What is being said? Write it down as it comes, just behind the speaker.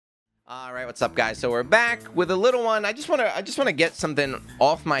All right, what's up, guys? So we're back with a little one. I just want to get something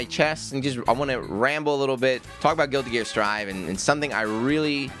off my chest and I want to ramble a little bit, talk about Guilty Gear Strive and something I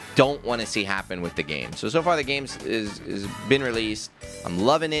really don't want to see happen with the game. So far the game is been released. I'm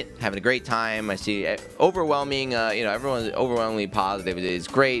loving it, having a great time. I see overwhelming, everyone's overwhelmingly positive. It's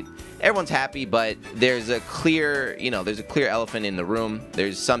great. Everyone's happy, but there's a clear, elephant in the room.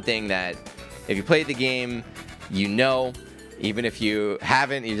 There's something that if you played the game, even if you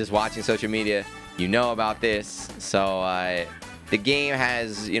haven't, you're just watching social media, you know about this. So the game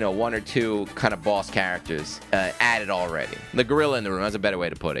has, one or two kind of boss characters added already. The gorilla in the room, that's a better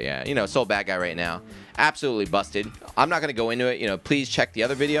way to put it, yeah. Soul Bad Guy right now. Absolutely busted. I'm not going to go into it. Please check the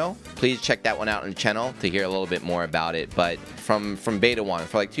other video. Please check that one out on the channel to hear a little bit more about it. But from Beta 1,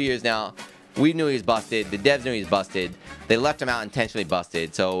 for like 2 years now, we knew he was busted. The devs knew he was busted. They left him out intentionally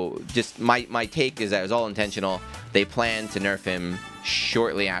busted. So just my take is that it was all intentional. They plan to nerf him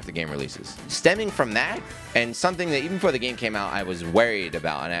shortly after the game releases. Stemming from that, and something that even before the game came out, I was worried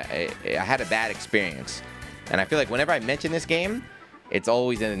about, and I had a bad experience. And I feel like whenever I mention this game, it's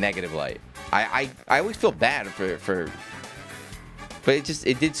always in a negative light. I always feel bad but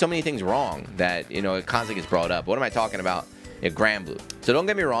it did so many things wrong that, it constantly gets brought up. What am I talking about? Grand Blue. So don't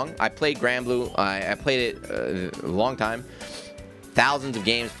get me wrong, I played Grand Blue. I played it a long time. Thousands of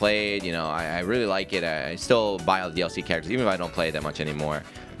games played. I really like it. I still buy all the DLC characters, even if I don't play it that much anymore.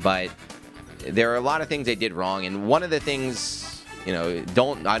 But there are a lot of things they did wrong, and one of the things,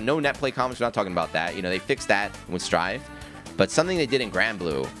 no net play comments. We're not talking about that. They fixed that with Strive, but something they did in Grand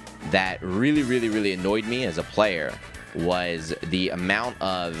Blue that really annoyed me as a player was the amount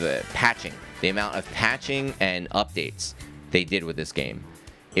of patching. The amount of patching and updates they did with this game.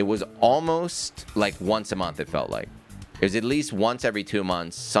 It was almost like once a month, it felt like. It was at least once every 2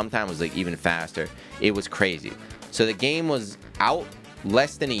 months. Sometimes it was like even faster. It was crazy. So the game was out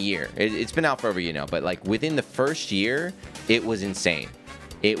less than a year. It's been out for over a year now, but like within the first year, it was insane.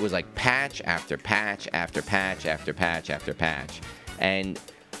 It was like patch after patch after patch after patch after patch. And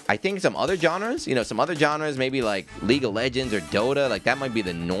I think some other genres, maybe like League of Legends or Dota, like that might be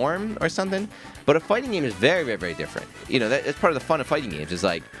the norm or something. But a fighting game is very different. That's part of the fun of fighting games. Is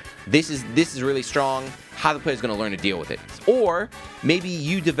like, this is really strong. How the player's going to learn to deal with it. Or maybe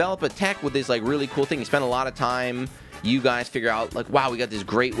you develop a tech with this like really cool thing. You spend a lot of time. You guys figure out like, wow, we got this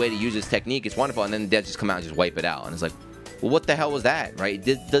great way to use this technique. It's wonderful. And then the devs just come out and just wipe it out. And it's like, well, what the hell was that, right?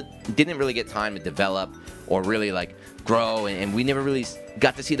 Didn't really get time to develop or really like grow, and we never really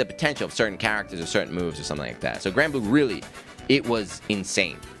got to see the potential of certain characters or certain moves or something like that. So Grand Blue really, it was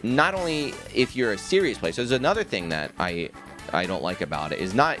insane. Not only if you're a serious player. So there's another thing that I don't like about it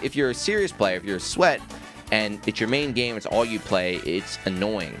is not if you're a serious player, if you're a sweat and it's your main game, it's all you play, it's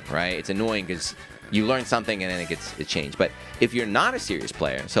annoying, right? It's annoying because you learn something and then it changed. But if you're not a serious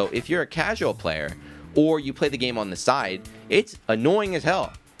player, so if you're a casual player or you play the game on the side, it's annoying as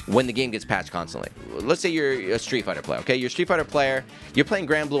hell when the game gets patched constantly. Let's say you're a Street Fighter player, okay? You're a Street Fighter player, you're playing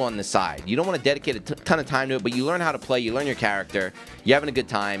Grand Blue on the side. You don't want to dedicate a ton of time to it, but you learn how to play, you learn your character, you're having a good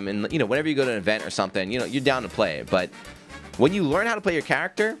time, and whenever you go to an event or something, you're down to play it. But when you learn how to play your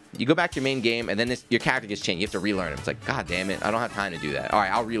character, you go back to your main game, and then your character gets changed. You have to relearn him. It's like, God damn it, I don't have time to do that. All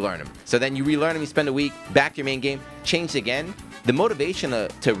right, I'll relearn him. So then you relearn him, you spend a week, back to your main game, changed again. The motivation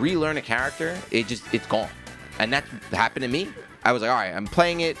to relearn a character, it's gone. And that happened to me. I was like, all right, I'm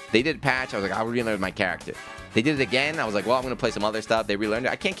playing it. They did a patch. I was like, I'll relearn my character. They did it again. I was like, well, I'm going to play some other stuff. They relearned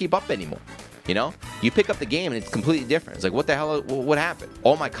it. I can't keep up anymore. You pick up the game and it's completely different. It's like, what the hell? What happened?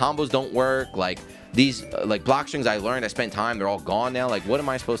 All my combos don't work. Like these like block strings I learned, I spent time, they're all gone now. Like, what am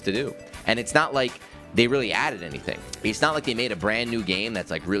I supposed to do? And it's not like they really added anything. It's not like they made a brand new game that's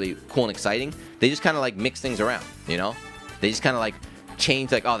like really cool and exciting. They just kind of like mix things around, They just kind of like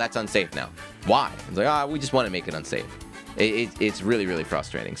change like, oh, that's unsafe now. Why? It's like, we just want to make it unsafe. It's really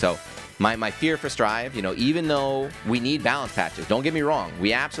frustrating. So my fear for Strive, even though we need balance patches, don't get me wrong,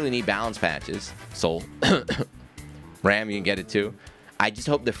 we absolutely need balance patches. Soul, Ram, you can get it too. I just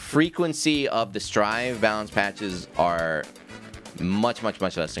hope the frequency of the Strive balance patches are much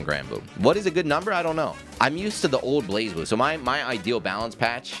less than Grand Blue. What is a good number? I don't know. I'm used to the old Blaze Blue. So my ideal balance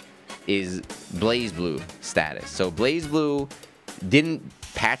patch is Blaze Blue status. So Blaze Blue didn't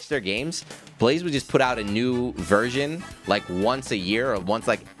patch their games. Blaze would just put out a new version like once a year or once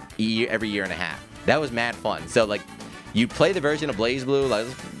like every year and a half. That was mad fun. So like you play the version of Blaze Blue, like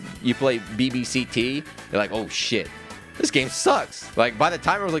you play BBCT, you're like, oh shit, this game sucks. Like by the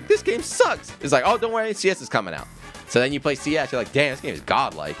time I was like, this game sucks. It's like, oh, don't worry, CS is coming out. So then you play CS, you're like, damn, this game is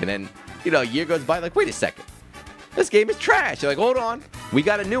godlike. And then, a year goes by, like, wait a second. This game is trash. You're like, hold on. we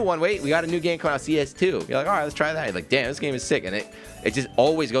got a new one. Wait, we got a new game coming out, CS2. You're like, all right, let's try that. You're like, damn, this game is sick. And it just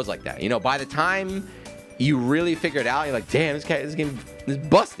always goes like that. You know, by the time you really figure it out, you're like, damn, this game is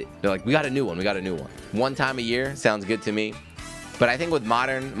busted. They're like, we got a new one. We got a new one. One time a year sounds good to me. But I think with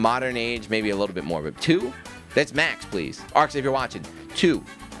modern age, maybe a little bit more. But 2, that's max, please. Arcs, if you're watching, 2.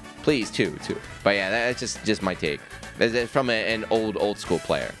 Please, 2. But yeah, that's just my take. That's from an old school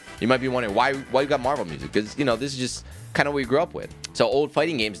player. You might be wondering why you got Marvel music, because you know this is just kind of what we grew up with. So old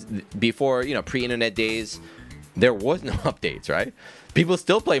fighting games before, you know, pre-internet days, there was no updates, right? People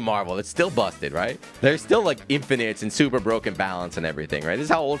still play Marvel. It's still busted, right? There's still like infinites and super broken balance and everything, right? This is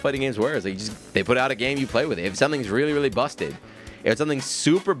how old fighting games were. It's like they put out a game, you play with it. If something's really busted, if something's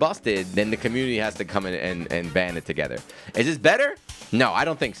super busted, then the community has to come in and band it together. Is this better? No, I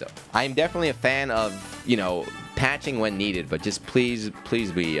don't think so. I'm definitely a fan of, you know, patching when needed, but just please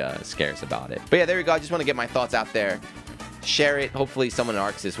be scarce about it. But yeah, there we go. I just want to get my thoughts out there. Share it. Hopefully someone in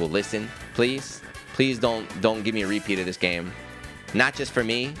Arxis will listen. Please don't give me a repeat of this game. Not just for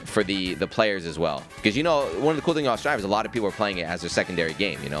me, for the players as well. Because, you know, one of the cool things about Strive is a lot of people are playing it as their secondary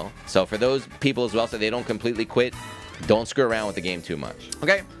game, you know? So for those people as well, so they don't completely quit, don't screw around with the game too much.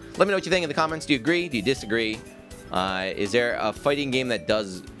 Okay? Let me know what you think in the comments. Do you agree? Do you disagree? Is there a fighting game that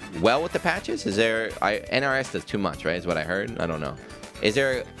does well with the patches? Is there... NRS does too much, right? Is what I heard. I don't know. Is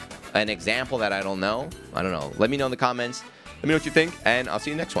there an example that I don't know? I don't know. Let me know in the comments. Let me know what you think, and I'll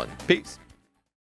see you next one. Peace.